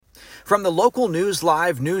From the Local News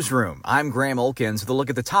Live newsroom, I'm Graham Olkins with a look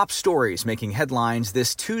at the top stories making headlines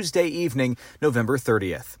this Tuesday evening, November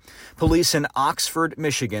 30th. Police in Oxford,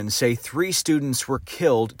 Michigan say 3 students were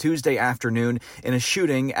killed Tuesday afternoon in a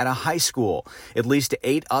shooting at a high school. At least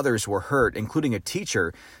 8 others were hurt, including a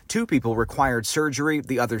teacher. 2 people required surgery.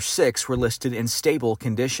 The other 6 were listed in stable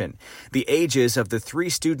condition. The ages of the 3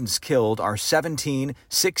 students killed are 17,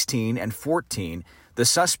 16, and 14. The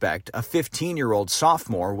suspect, a 15-year-old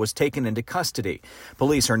sophomore, was taken into custody.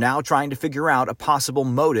 Police are now trying to figure out a possible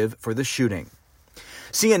motive for the shooting.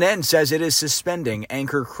 CNN says it is suspending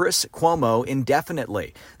anchor Chris Cuomo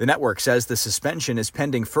indefinitely. The network says the suspension is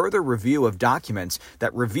pending further review of documents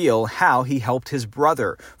that reveal how he helped his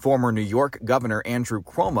brother, former New York Governor Andrew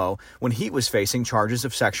Cuomo, when he was facing charges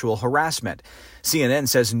of sexual harassment. CNN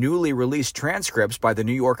says newly released transcripts by the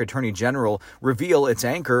New York Attorney General reveal its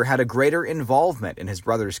anchor had a greater involvement in his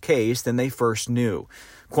brother's case than they first knew.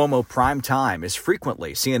 Cuomo Prime Time is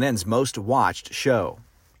frequently CNN's most watched show.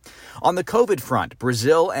 On the COVID front,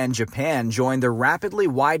 Brazil and Japan joined the rapidly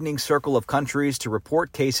widening circle of countries to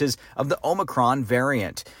report cases of the Omicron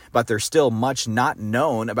variant. But there's still much not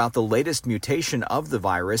known about the latest mutation of the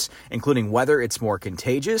virus, including whether it's more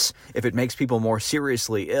contagious, if it makes people more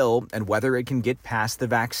seriously ill, and whether it can get past the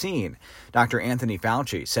vaccine. Dr. Anthony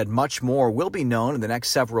Fauci said much more will be known in the next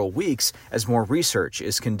several weeks as more research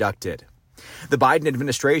is conducted. The Biden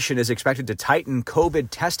administration is expected to tighten COVID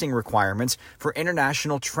testing requirements for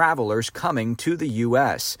international travelers coming to the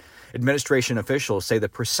U.S. Administration officials say the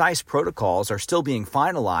precise protocols are still being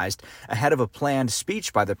finalized ahead of a planned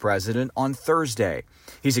speech by the president on Thursday.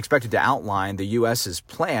 He's expected to outline the U.S.'s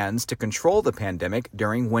plans to control the pandemic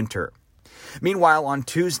during winter. Meanwhile, on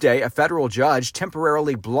Tuesday, a federal judge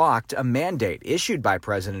temporarily blocked a mandate issued by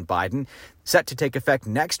President Biden set to take effect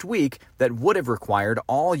next week that would have required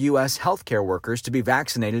all U.S. healthcare workers to be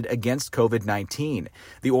vaccinated against COVID-19.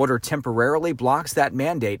 The order temporarily blocks that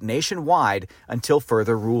mandate nationwide until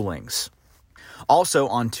further rulings. Also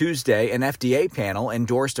on Tuesday, an FDA panel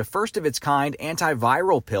endorsed a first-of-its-kind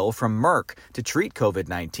antiviral pill from Merck to treat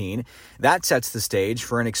COVID-19. That sets the stage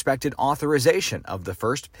for an expected authorization of the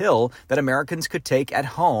first pill that Americans could take at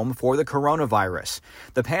home for the coronavirus.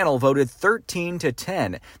 The panel voted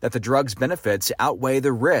 13-10 that the drug's benefits outweigh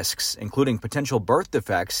the risks, including potential birth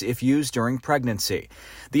defects if used during pregnancy.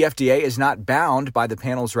 The FDA is not bound by the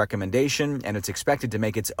panel's recommendation, and it's expected to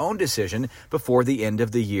make its own decision before the end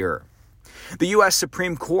of the year. The U.S.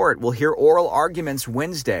 Supreme Court will hear oral arguments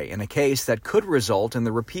Wednesday in a case that could result in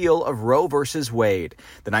the repeal of Roe v. Wade,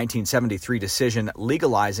 the 1973 decision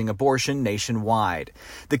legalizing abortion nationwide.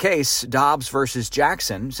 The case, Dobbs v.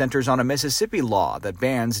 Jackson, centers on a Mississippi law that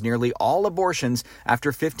bans nearly all abortions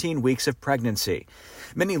after 15 weeks of pregnancy.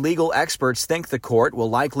 Many legal experts think the court will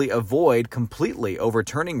likely avoid completely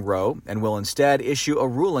overturning Roe and will instead issue a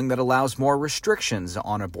ruling that allows more restrictions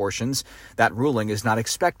on abortions. That ruling is not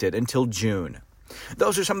expected until June.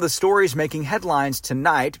 Those are some of the stories making headlines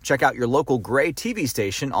tonight. Check out your local Gray TV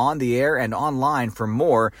station on the air and online for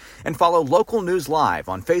more, and follow Local News Live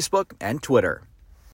on Facebook and Twitter.